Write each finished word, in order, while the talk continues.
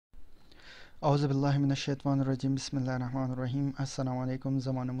Auzu billahi minesh-shaytanir-rajim. Bismillahir-rahmanir-rahim. Assalamu alaikum.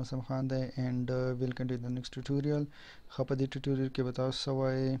 Zamana msmkhan there and we'll continue the next tutorial. Khapadi tutorial ke batao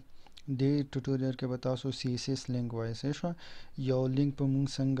sawai de tutorial ke batao so CSS link wise है यो link पे मुंग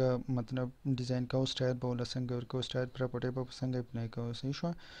संगा मतलब डिजाइन का स्टाइल बोला संगा और को स्टाइल प्रॉपर्टी पे संगा अपने का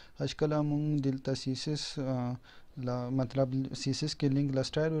है आजकल मुंग दिलता CSS ला मतलब CSS के लिंक ला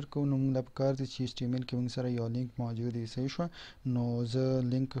स्टाइल और को मुंग ला कार दी चीज टीमेल के मुंग सारा यो लिंक मौजूद है सही नो ज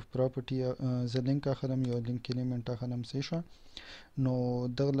लिंक प्रॉपर्टी ज लिंक आखरम यो लिंक एलिमेंट आखरम सही नो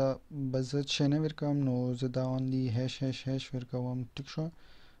दगला बजट शने विरकम नो ज दा ओनली हैश विरकम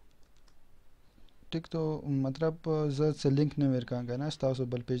टिक तो मतलब ज लिंक ने विरकांगा ना तासो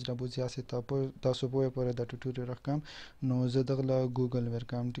बल पेज ला बुझिया से तासो पोए पर द ट्यूटोरियल रखम नो ज दगला गूगल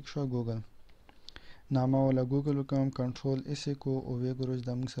विरकम टिक गूगल नामा वाला गूगल काम कंट्रोल इसे को ओवे गुरुज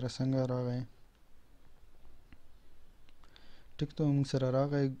दम सरा संगा रागे टिक तो हम सरा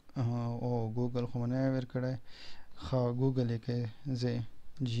रागे ओ गूगल को मने वर करे खा गूगल के जे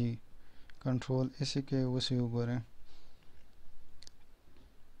जी कंट्रोल इसे के वसी उगोरे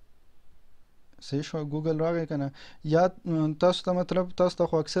सही शو गूगल रागे कना या तास ता मतलब तास ता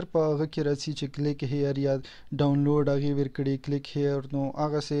खो अक्सर पा गकी रसी च क्लिक हियर या डाउनलोड आगे विरकड़ी क्लिक हियर नो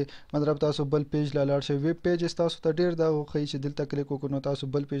आगे से मतलब तासो बल पेज ला लाड से वेब पेज इस तासो ता ढेर दा हो खई च दिल तक क्लिक को नो तासो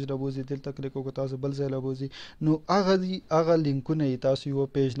बल पेज ला बोजी दिल तक क्लिक को तासो बल ला बोजी नो आगा लिंक ने तासो यो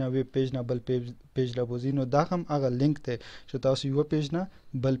पेज ना वेब पेज ना बल पेज ला बोजी नो दा हम आगा लिंक थे जो तासो यो पेज ना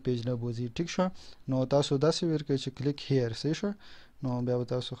बल पेज ला बोजी ठीक शो नो तासो दासे विरकड़ी च क्लिक हियर सही शो नो बया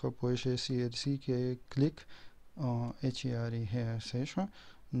बतासो खो पोइशे CLC के क्लिक HERE है सही शो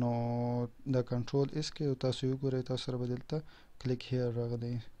नो द कंट्रोल इसके तासो यो करे तासो बदलता क्लिक हियर रग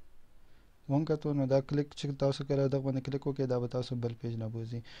दे वंका तो नो दा क्लिक चिक तासो करा दा बने क्लिक को के दा बतासो बल पेज ना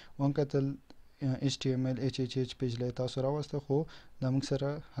बोजी वंका तल HTML HHH पेज ले तासो रावस्ता खो दमक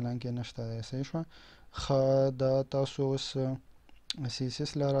सरा हालांकि नष्टा है सही शो खा दा तासो उस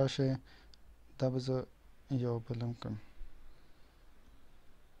CSS ला राशे दा बज यो बलम कम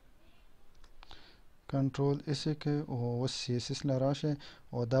कंट्रोल इसे के ओ CSS ला राशे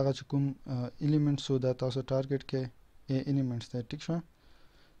और दागा चुकुम एलिमेंट्स हो दा तासो टारगेट के ए एलिमेंट्स दे ठीक शो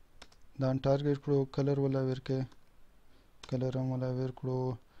दान टारगेट करो कलर वाला वेर के कलर वाला वेर करो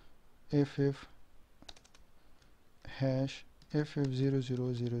ff हैश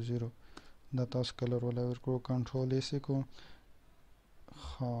ff0000 दा तास कलर वाला वेर करो कंट्रोल इसे को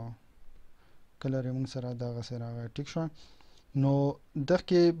हाँ कलर मुंग सरा दागा से रागा ठीक शो नो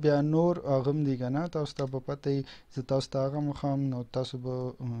दखके बया नोर आगम दी ना तास ता पते ज तास ता आगम खाम नो तास ब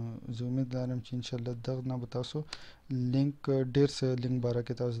जुमिद लारम च इंशाल्लाह दग ना बतासो लिंक डेर से लिंक बारा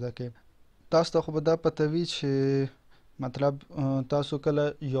के तास दके तास ता खो बदा पतवी छ मतलब तासो कला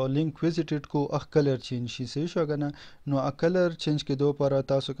यो लिंक विजिटेड को अ कलर चेंज शी से शगना नो अ कलर चेंज के दो पर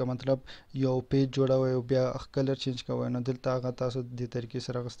तासो का मतलब यो पेज जोड़ा हुआ है बया अ कलर चेंज का हुआ है नो दिल तागा तासो दे तरीके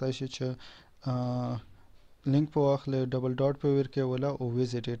से रगस्ता छ लिंक पे आखले डबल डॉट पे विर के वाला ओ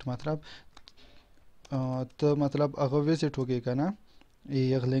विजिटेड मतलब तो मतलब अगर विजिट हो गया ना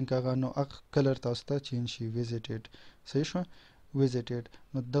ये लिंक अगर नो अग कलर तास्ता चेंज शी विजिटेड सही शो विजिटेड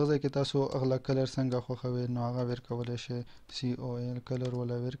नो दगजे के तासो अगला कलर संगा खो खवे नो आगा विर के वाला शे COL कलर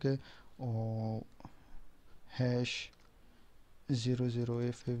वाला विर के ओ हैश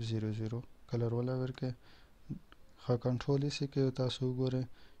 00FF00 कलर वाला विर के खा कंट्रोल इसे के तासो गोरे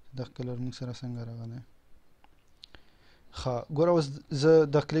द कलर मुंग सरा संगा रगाने खा गोरा उस ज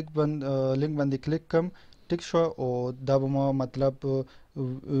द क्लिक बंद लिंक बंदी क्लिक कम टिक शो और दबमा मतलब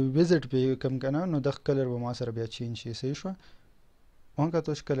विजिट पे कम करना नो द कलर वो मासर बया चेंज शी सही शो वंका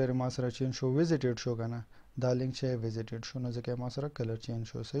तो कलर मासर चेंज शो विजिटेड शो करना दा लिंक छे विजिटेड शो न जके मासर कलर चेंज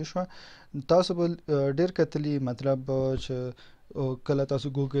शो सही शो तासो डेर कतली मतलब कला तासो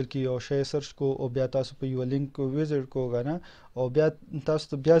गूगल की और शे सर्च को और ब्या तासो पे यो लिंक को विजिट को गाना और ब्या तासो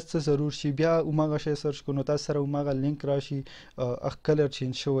तो ब्या से जरूर शी ब्या उमागा शे सर्च को नो तासो सर उमागा लिंक राशि अ कलर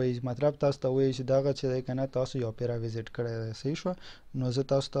चेंज शो है मतलब तासो तो वे दागा छे कना तासो यो पेरा विजिट करे सही शो नो ज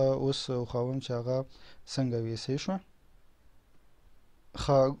तासो ता उस खावम चागा संगवी सही शो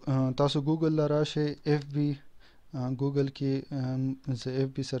खा तासो गूगल ला राशे FB गूगल की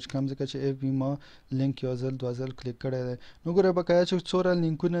FB सर्च कम से कच FB मा लिंक यो जल द्वाजल क्लिक करे दे नगरे बकाया छु छोरा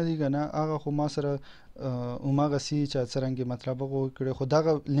लिंक न दी गना आगा खो मा सर उमागा सी चा सरंगे मतलब को करे खुदा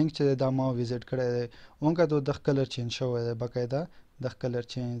का लिंक चे दा मा विजिट करे दे उनका तो दख कलर चेंज शो है बकायदा दख कलर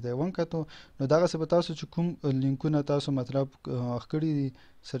चेंज दे उनका तो नो दागा से बतासो छु कुम लिंक न तासो मतलब अखड़ी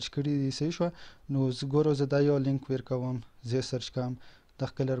सर्च करी दी सही शो नो गोरो जदा यो लिंक वेर कवम जे सर्च काम द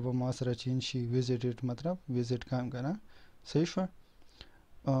कलर वो मासरा चेंज शी विजिटेड मतलब विजिट काम करना सही शो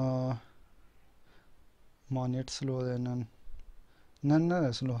मॉनिट स्लो देनन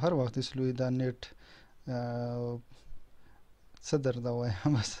نه سلو هر وخت سلوی دا نیټ څه درته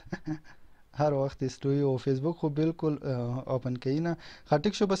وایم بس هر وخت سلوی او فیسبوک خو بالکل اوپن کوي نه. ښه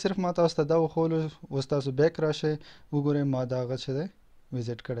ټیک شو، بس صرف ما تاسو ته دا وښولو، اوس تاسو بیک راشئ وګورئ ما دا هغه چې دی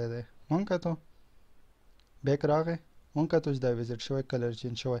ویزیټ کړی دی. مونږ کتو بیک راغی، مونږ کتو چې دا ویزیټ شوی، کلر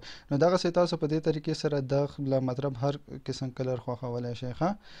چینج شوی. نو دغسې تاسو په دې طریقې سره د مطلب هر قسم کلر خوښولی شئ.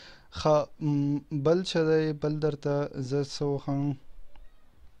 ښه بل چې دی بل درته زه څه وښیم،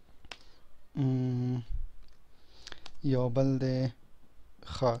 یو بل دی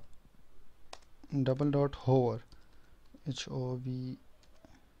ښه ډبل ډاټ هوور HOVR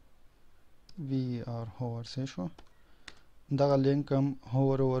هوور صحیح شو. دغه لینک هم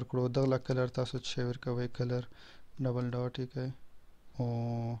هوور ورکړو، دغه کلر تاسو چې ورکوئ کلر ډبل ډاټ یې کوئ او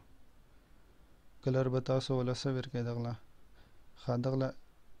کلر به تاسو ولا څه ورکوئ دغله ښه دغله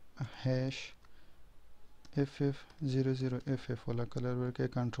هیش FF00FF ولا کلر ورکوئ،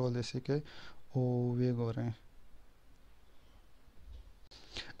 کنټرول ایسې کوئ او وی ګورئ.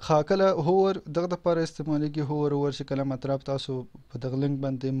 ښه کله هوور دغه دپاره استعمالیږي، هوور چې کله مطلب تاسو په دغه لینک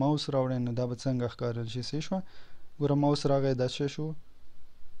باندې ماوس راوړئ نو دا به څنګه ښکارل شي. صحیح شوه، ګوره ماوس راغی دا څه شو،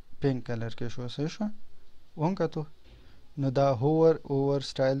 پینک کلر کې شو. صحیح شوه، وکتو نو دا هوور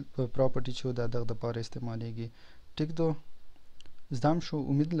سټایل پراپرټي چې دا دغه دپاره استعمالیږي. ټیک دو زده هم شو،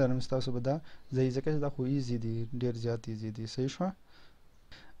 امید لرم ستاسو به دا ځایي، ځکه چې دا خو ایزي دي، ډېر زیات ایزي دي. صحیح شوه.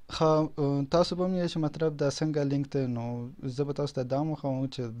 ښه تاسو به هم یې چې مطلب دا څنګه لینک دی، نو زه به تاسو ته دا هم وښیم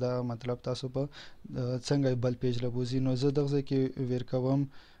چې دا مطلب تاسو به څنګه بل پیج له بوځي. نو زه دغه ځای کې ویر کوم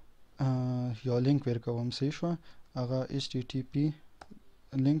یا لینک ویر کوم. صحیح شوه، هغه HTTP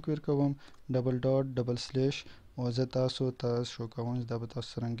لینک ویر کوم ډبل ډاټ ډبل سلیش او زه تاسو ته شو کوم چې دا به تاسو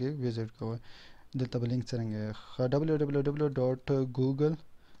څرنګه ویزیټ کوئ. دلته به لینک څرنګه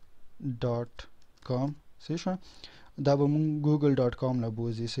www.google.com. صحیح شوه، دا به مونږ google.com له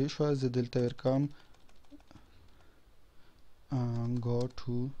بوځي. صحیح شوه، زه دلته ورکوم go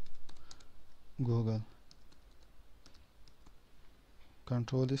to google،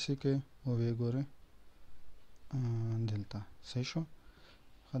 کنټرول یې کوئ او ویې ګورئ دلته. صحیح شو،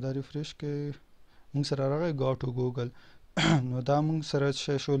 دا ریفریش کوئ، مونږ سره راغی go to google. نو دا مونږ سره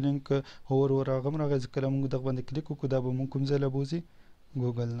څه شو، لینک هوور راغی هم راغی، کله مونږ دغه باندې کلیک وکړو دا به مونږ کوم ځای له بوځي،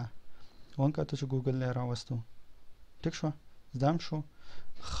 ګوګل نه. وکتو چې ګوګل نه راوستو. ټیک شو، زده هم شو.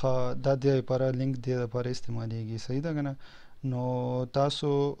 ښه دا دې لپاره لینک دې لپاره استعمالیږي. صحیح ده که نه. نو تاسو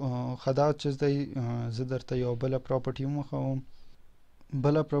ښه دا چې زه درته یو بله پراپرټي هم وښیم.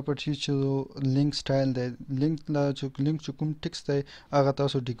 بله پراپرټي چې لینک سټایل دی، لینک چې کوم ټکس دی هغه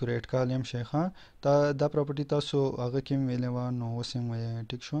تاسو ډیکوریټ کولی هم شئ. ښه دا پراپرټي تاسو هغه کې هم ویلې وه، نو اوس هم وایئ.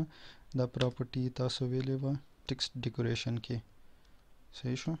 ټیک شوه، دا پراپرټي تاسو ویلې وه ټکسټ ډیکوریشن کې.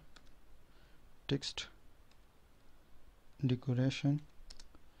 صحیح شو، ټکسټ ډیکوریشن.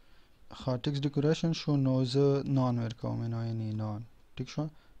 ښه ټکسټ ډیکوریشن شو، نو زه نان ورکوم، نان. ټیک شو،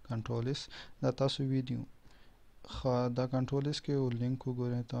 کنټرول ایس. دا تاسو ویډیو ښه دا کنټرول ایس کې او لینک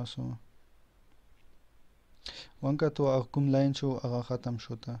وګورئ تاسو. وکتو هغه کوم لاین شو هغه ختم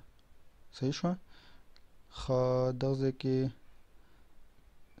شو ته. صحیح شوه. ښه دغه ځای کې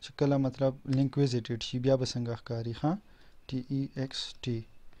چې کله مطلب لینک ویزیټډ شي بیا به څنګه ښکاري. ښه TEXT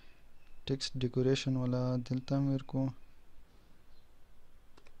ټکسټ ډیکوریشن والا دلته هم ورکو،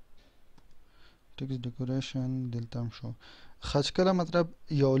 ټکسټ ډیکوریشن دلته هم شو. ښه چې کله مطلب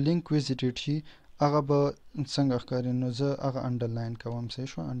یو لینک ویزیټډ شي هغه به څنګه ښکاري، نو زه هغه انډرلاین کوم. صحیح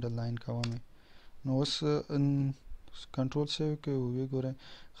شو، انډرلاین کوم. نو اوس کنټرول سیو کوئ او ویې ګورئ.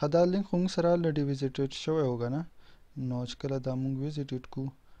 ښه دا لینک خو موږ سره الریډي ویزیټډ شوی و که نه، نو چې کله دا موږ ویزیټډ کړو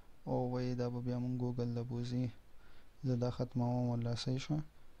او وایي دا به بیا موږ ګوګل له بوځي. زه دا ختموم ولا. صحیح شوه،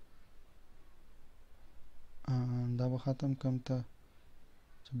 دا به ختم کړم ته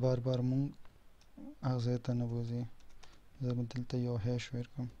چې بار بار موږ هغه ځای ته نه بوځي. زه به دلته یو هیش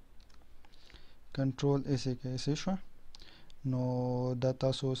ورکړم، کنټرول ایس یې کوئ. صحیح شوه، نو دا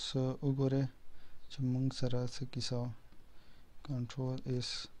تاسو اوس وګورئ چې موږ سره څه کیسه وه. کنټرول ایس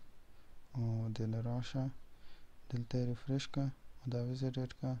او دلته راشه، دلته یې ریفریش کړه او دا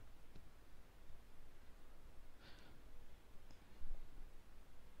ویزیټډ کړه.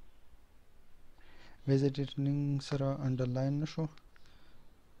 ویزیټډ لینک سره انډرلاین نه شو.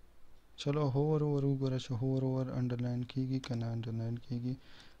 چلو هوور وګوره چې هوور انډرلاین کیږي که نه انډرلاین کیږي.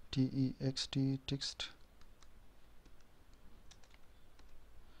 TEXT ټکسټ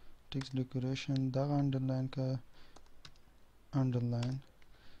ډیکوریشن دغه انډرلاین که انډرلاین،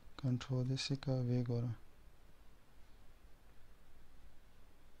 کنټرول یې که ویې ګوره.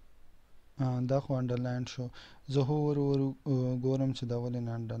 دا خو انډرلاین شو. زه هوور ګورم چې دا ولې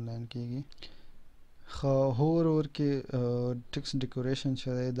نه انډرلاین کیږي. خو هور ور کې ټیکس ډیکوریشن چې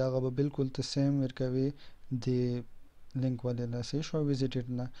دی دغه به بالکل ته سیم ورکوي د لینک والے له صحیح شو ویزیټډ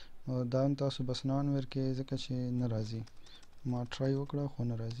نه نو دا هم تاسو بس نان ورکې ځکه چې نه راځي ما ټرای وکړه خو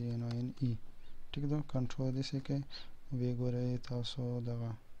نه راځي نو ان ای ټیک ده کنټرول یې کې وی ګورئ تاسو دغه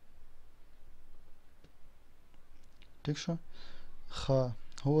ټیک شو ښه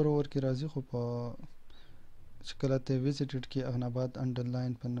هور ور کې راځي خو په چې کله ته ویزیټډ کې هغه نه بعد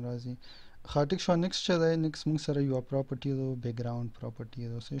انډرلاین په نه راځي ښه ټیک شو نیکسټ چې دی نیکسټ موږ سره یو پراپرټي ده بیک ګراوند پراپرټي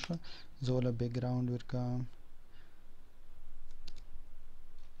ده صحیح شو زه وله بیک ګراوند ورکوم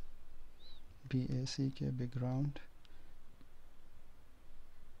بی ای سی کې بیک ګراوند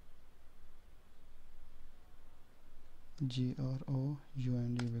جی آر او یو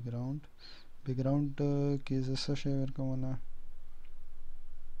این ډي بیک ګراوند بیک ګراوند کې زه څه شی ورکوم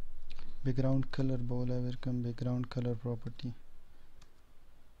بیک ګراوند کلر به وله ورکوم بیک ګراوند کلر پراپرټي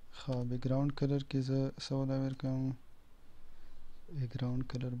ښه بیک ګراوند کلر کې زه څه وله ورکوم بیک ګراوند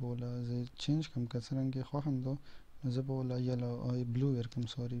کلر به وله زه چینج کوم که څرنګه خوښم دو نو زه به وله یلو بلو ورکوم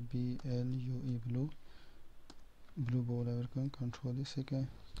سوري بی ال یو ای بلو بلو به وله ورکوم کنټرول یې سکه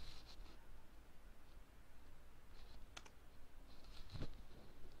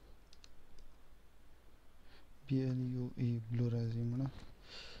بی ال یو ای بلو راځي مړه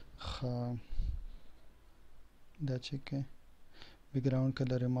ښه دا چیک کړئ بیک ګراوند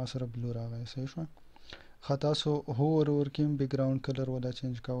کلر ما سره بلو راغی صحیح شو ښه تاسو هور کې هم بیک ګراوند کلر ولا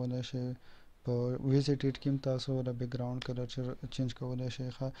چینج کولی شئ په ویزیټډ کې هم تاسو ولا بیک ګراوند کلر چینج کولی شئ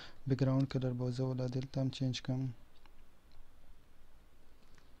ښه بیک ګراوند کلر به زه ولا دلته هم چینج کوم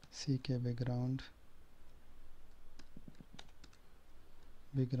سی کې بیک ګراوند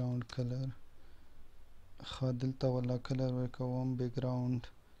کلر ښه دلته ولا کلر ورکوم بیک ګراوند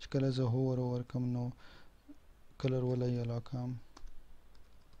چې کله زه هور ورکم نو کلر ولا یلا کوم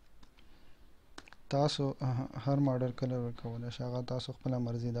تاسو هر ماډل کلر ورکولی شئ هغه تاسو خپله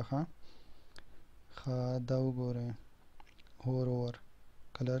مرضي ده ښه دا وګورئ هور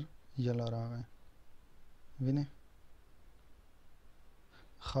کلر یلا راغی وینئ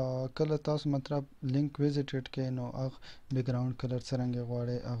کله تاسو مطلب لینک ویزیټډ کړئ نو هغه بیک ګراوند کلر څرنګه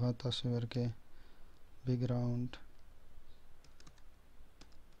غواړئ هغه تاسو ورکړئ بیک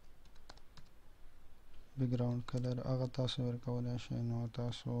ګراوند کلر هغه تاسو ورکولی شئ نو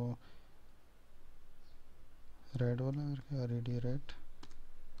تاسو ریډ ولا ورکړئ ریډي ریډ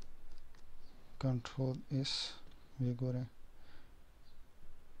کنټرول اس وی ګورئ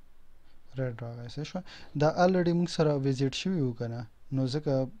ریډ راغی صحیح شوه دا الریډي موږ سره ویزیټ شوي وو که نه نو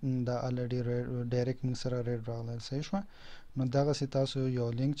ځکه دا الریډي ډایرکټ موږ سره ریډ راغلی صحیح شوه نو دغسې تاسو یو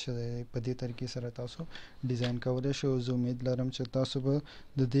لینک چې دی په دې طریقې سره تاسو ډیزاین کولی شئ زه امید لرم چې تاسو به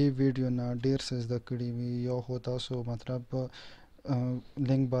د دې ویډیو نه ډیر څه زده کړي وي یا خو تاسو مطلب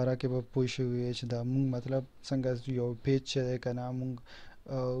لینک باره کې به پوه شوي وي چې دا موږ مطلب څنګه یو پیج چې دی که نه موږ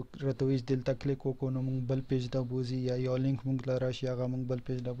راته وایي چې دلته کلیک وکړو نو موږ بل پیج ته بوځي یا یو لینک موږ له راشي هغه موږ بل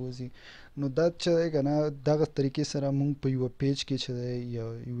پیج ته بوځي نو دا چې دی که نه دغه طریقې سره موږ په یوه پیج کې چې دی یا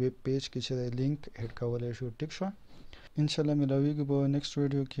ویب پیج کې چې دی لینک ایډ کولی شو ټیک شوه انشاءالله ملاویږو به نیکسټ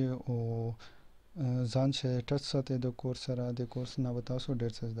ویډیو کې او ځان چې ټچ ساتئ د کورس سره د کورس نه به تاسو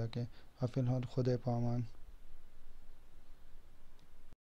ډېر څه زده کړئ فی الحال خدای په امان